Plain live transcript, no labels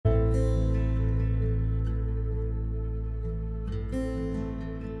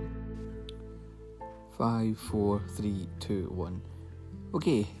5, 4, 3, 2, 1.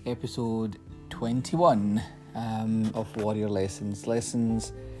 Okay, episode 21 of Warrior Lessons.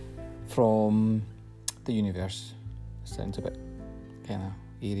 Lessons from the universe. Sounds a bit kind of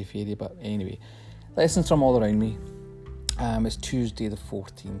airy-fairy, but anyway. Lessons from all around me. It's Tuesday the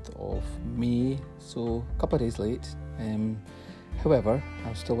 14th of May, so a couple of days late. However,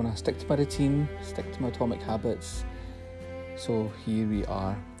 I still want to stick to my routine, stick to my atomic habits. So here we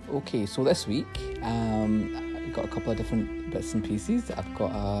are. Okay, so this week I've got a couple of different bits and pieces. I've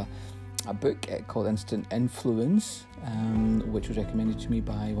got a book called Instant Influence, which was recommended to me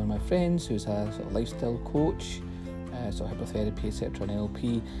by one of my friends who's a sort of lifestyle coach, sort of hypnotherapy, etc., and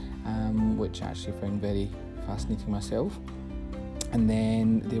NLP, which I actually found very fascinating myself. And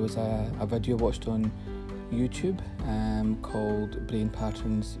then there was a video I watched on YouTube called Brain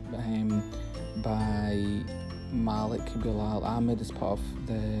Patterns by Malik Bilal Ahmed, as part of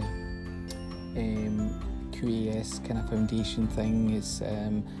the QAS kind of foundation thing. It's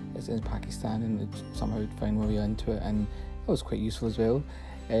in Pakistan, and somehow found my way into it, and that was quite useful as well.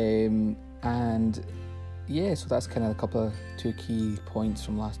 And yeah, so that's kind of two key points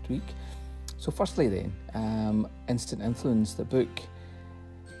from last week. So firstly then, Instant Influence, the book.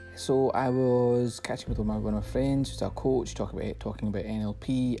 So I was catching with one of my friends who's a coach, talking about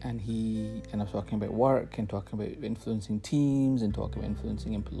NLP, and I was talking about work and talking about influencing teams and talking about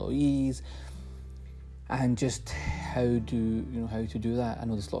influencing employees and just how to do that. I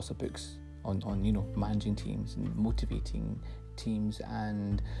know there's lots of books on managing teams and motivating teams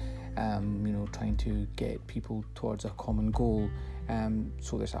and trying to get people towards a common goal.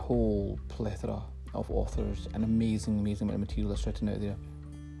 So there's a whole plethora of authors, an amazing amount of material that's written out there.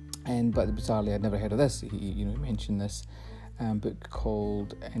 But bizarrely, I'd never heard of this. He mentioned this book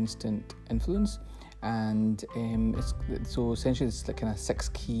called Instant Influence, and so essentially it's like kind of 6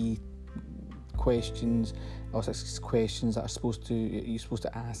 key questions, or 6 questions that you're supposed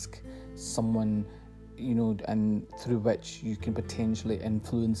to ask someone, and through which you can potentially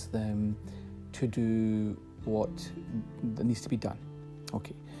influence them to do what needs to be done.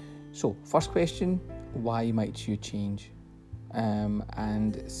 Okay, so first question: why might you change?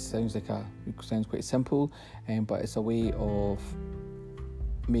 And it sounds quite simple, but it's a way of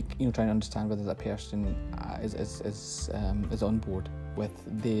trying to understand whether that person is on board with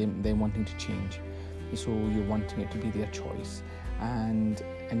them wanting to change. So you're wanting it to be their choice, and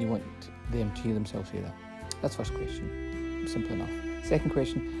you want them to hear themselves say that. That's the first question. Simple enough. Second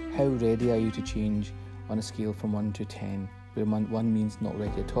question: how ready are you to change on a scale from 1 to 10, where 1 means not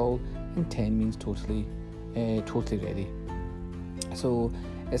ready at all and 10 means totally ready? So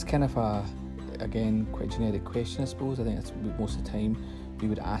it's kind of quite generic question, I suppose. I think that's most of the time we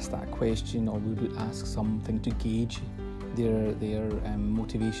would ask that question, or we would ask something to gauge their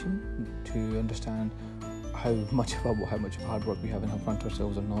motivation, to understand how much of hard work we have in front of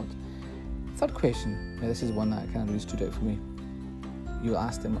ourselves or not. Third question, now this is one that kind of really stood out for me. You'll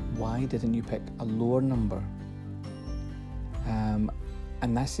ask them, why didn't you pick a lower number?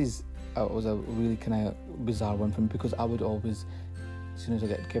 And this was a really kind of bizarre one for me, because I would always, as soon as I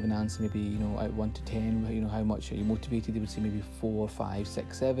get given an answer, maybe out of 1 to 10, how much are you motivated? They would say maybe 4, 5,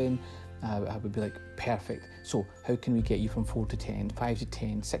 6, 7. I would be like, perfect. So how can we get you from 4 to 10, 5 to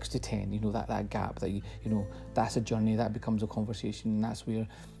 10, 6 to 10? That gap that that's a journey, that becomes a conversation, and that's where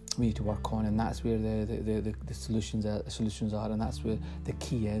we need to work on, and that's where the solutions are, and that's where the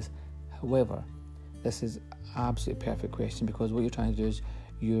key is. However, this is absolutely perfect question, because what you're trying to do is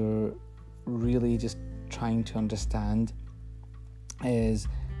you're really just trying to understand is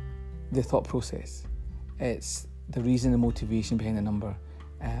the thought process. It's the reason, the motivation behind the number.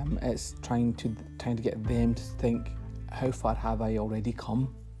 It's trying to get them to think, how far have I already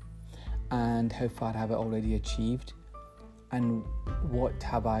come, and how far have I already achieved, and what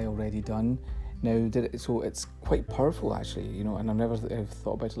have I already done. Now, so it's quite powerful actually, and I've never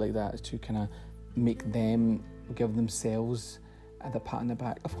thought about it like that, is to kind of make them give themselves the pat on the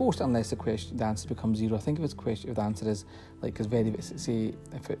back. Of course, unless the answer becomes 0. I think if the answer is say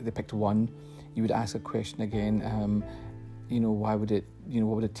if they picked 1, you would ask a question again. Why would it?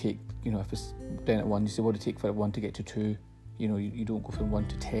 What would it take? If it's down at 1, you say, what would it take for 1 to get to 2? You don't go from 1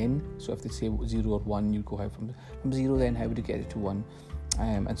 to 10. So if they say 0 or 1, you go from 0. Then how would you get it to 1?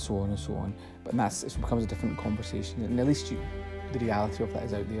 And so on and so on. But it becomes a different conversation. And at least the reality of that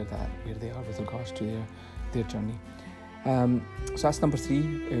is out there, that where they are with regards to their journey. So that's number 3.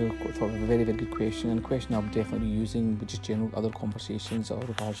 I thought it was a very, very good question, and a question I'll definitely be using with just general other conversations or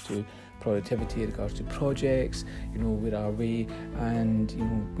regards to productivity, in regards to projects, where are we, and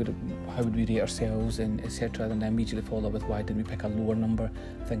how would we rate ourselves, and etc. And then immediately follow up with why didn't we pick a lower number.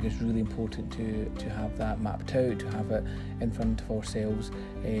 I think it's really important to have that mapped out, to have it in front of ourselves,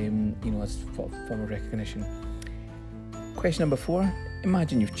 as a form of recognition. Question number 4,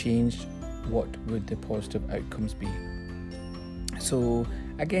 imagine you've changed, what would the positive outcomes be? So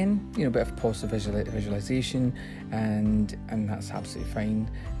again, a bit of positive visualization, and that's absolutely fine.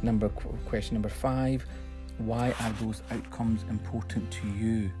 Question number 5, why are those outcomes important to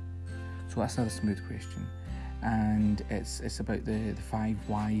you? So that's another smooth question, and it's about the 5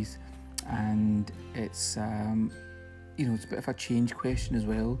 whys, and it's it's a bit of a change question as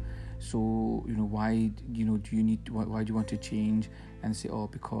well. So why do you want to change? And say,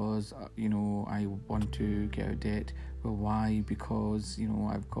 because I want to get out of debt. Well, why? Because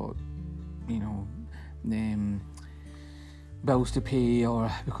I've got bills to pay,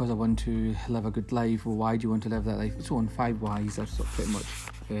 or because I want to live a good life. Well, why do you want to live that life? So on 5 whys are sort of pretty much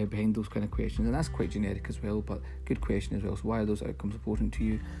behind those kind of questions, and that's quite generic as well, but good question as well. So why are those outcomes important to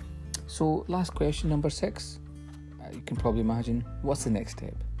you? So last question, number 6, you can probably imagine, what's the next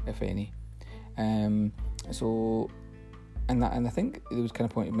step, if any? And I think it was kind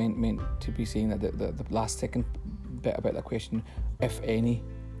of point meant to be saying that the last second bit about that question, if any,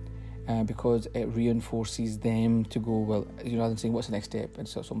 because it reinforces them to go, well, rather than saying what's the next step, and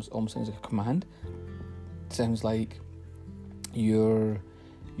so it almost sounds like a command. It sounds like you're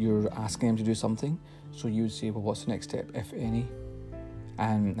asking them to do something. So you would say, well, what's the next step, if any?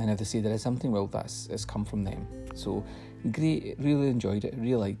 And if they say there is something, well, it's come from them. So great, really enjoyed it,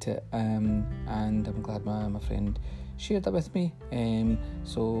 really liked it, and I'm glad my friend shared that with me.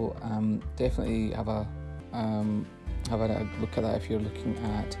 So definitely have a look at that if you're looking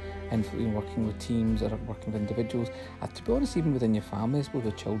at working with teams or working with individuals. To be honest, even within your families,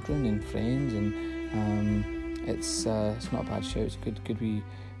 with children and friends, and it's not a bad shout. It's a good wee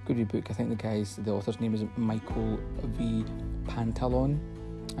book. I think the author's name is Michael V. Pantalon.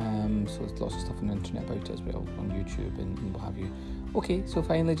 So there's lots of stuff on the internet about it as well, on YouTube and what have you. Okay, so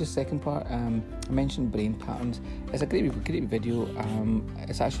finally, just second part, I mentioned brain patterns. It's a great video.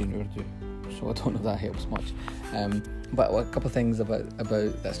 It's actually in Urdu, so I don't know if that helps much. But a couple of things about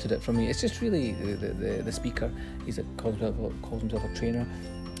that stood out for me. It's just really the speaker. Calls himself a trainer,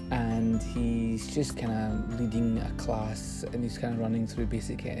 and he's just kind of leading a class, and he's kind of running through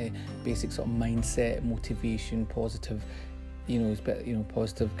basic sort of mindset, motivation, positive. It's a bit,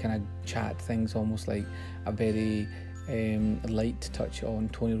 positive kind of chat things, almost like a very light touch on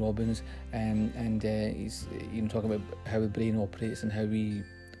Tony Robbins, and he's talking about how the brain operates and how we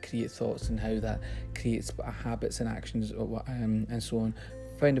create thoughts and how that creates habits and actions, and so on.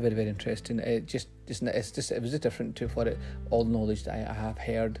 Found it very, very interesting. It was just different to all knowledge that I have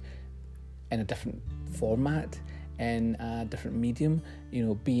heard in a different format, in a different medium,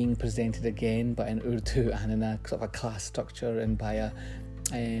 being presented again, but in Urdu and in a sort of a class structure and by a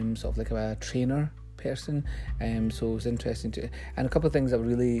sort of like a trainer person. So it's interesting and a couple of things that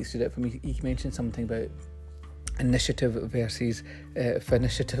really stood out for me. He mentioned something about initiative versus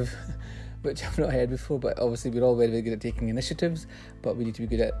finitiative, which I've not heard before, but obviously we're all very, very good at taking initiatives, but we need to be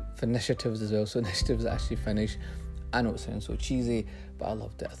good at finitiatives as well. So initiatives actually finish. I know it sounds so cheesy, but I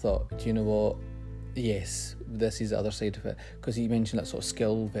loved it. I thought, do you know what? Yes, this is the other side of it, because he mentioned that sort of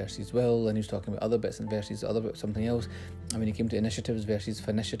skill versus will, and he was talking about other bits and versus other bits, something else. And when he came to initiatives versus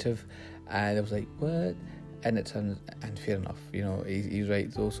finitiative, and I was like, what? And fair enough, he's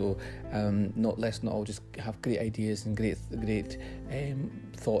right though. So let's not all just have great ideas and great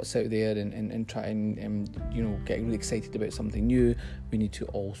thoughts out there and try and get really excited about something new. We need to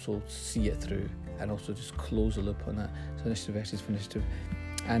also see it through and also just close the loop on that. So initiative versus finitiative.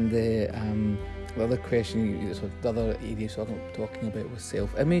 And the other question, so the other area he was talking about was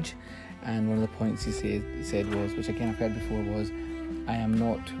self-image, and one of the points he said was, which again I've heard before, was, I am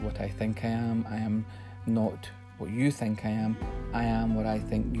not what I think I am not what you think I am what I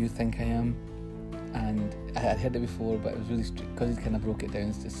think you think I am. And I had heard it before, but it was really because he kind of broke it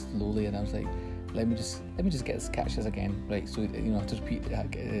down just slowly, and I was like, let me just catch this again, right? So I had to repeat, I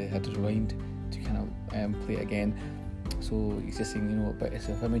had to rewind to kind of play it again. So he's just saying, but it's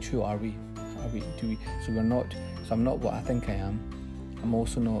self-image. Who are we? So we're not. So I'm not what I think I am. I'm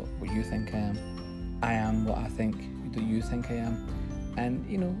also not what you think I am. I am what I think that you think I am. And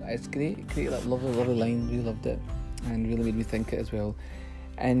it's great, like, lovely line. Really loved it, and really made me think it as well.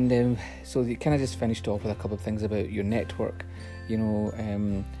 And so you kind of just finished off with a couple of things about your network.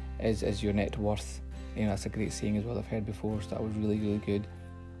 Is your net worth? That's a great saying as well. I've heard before, so that was really, really good.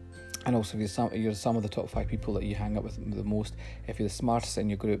 And also, if you're some of the top 5 people that you hang out with the most, if you're the smartest in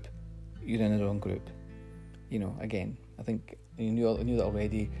your group, you're in the wrong group. Again, I think I knew that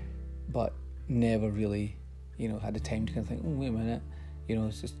already, but never really, had the time to kind of think, oh, wait a minute,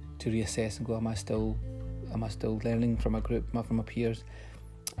 it's just to reassess and go, am I still learning from a group, from my peers?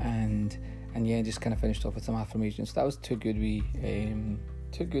 And just kind of finished off with some affirmations. So that was two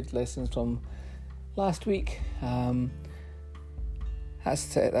good lessons from last week.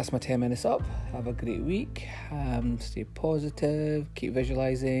 That's my 10 minutes up. Have a great week. Stay positive. Keep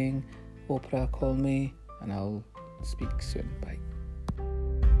visualising. Oprah, call me, and I'll speak soon. Bye.